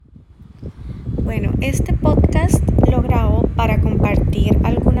Bueno, este podcast lo grabo para compartir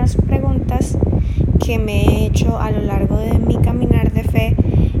algunas preguntas que me he hecho a lo largo de mi caminar de fe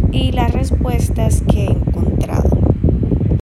y las respuestas que he encontrado.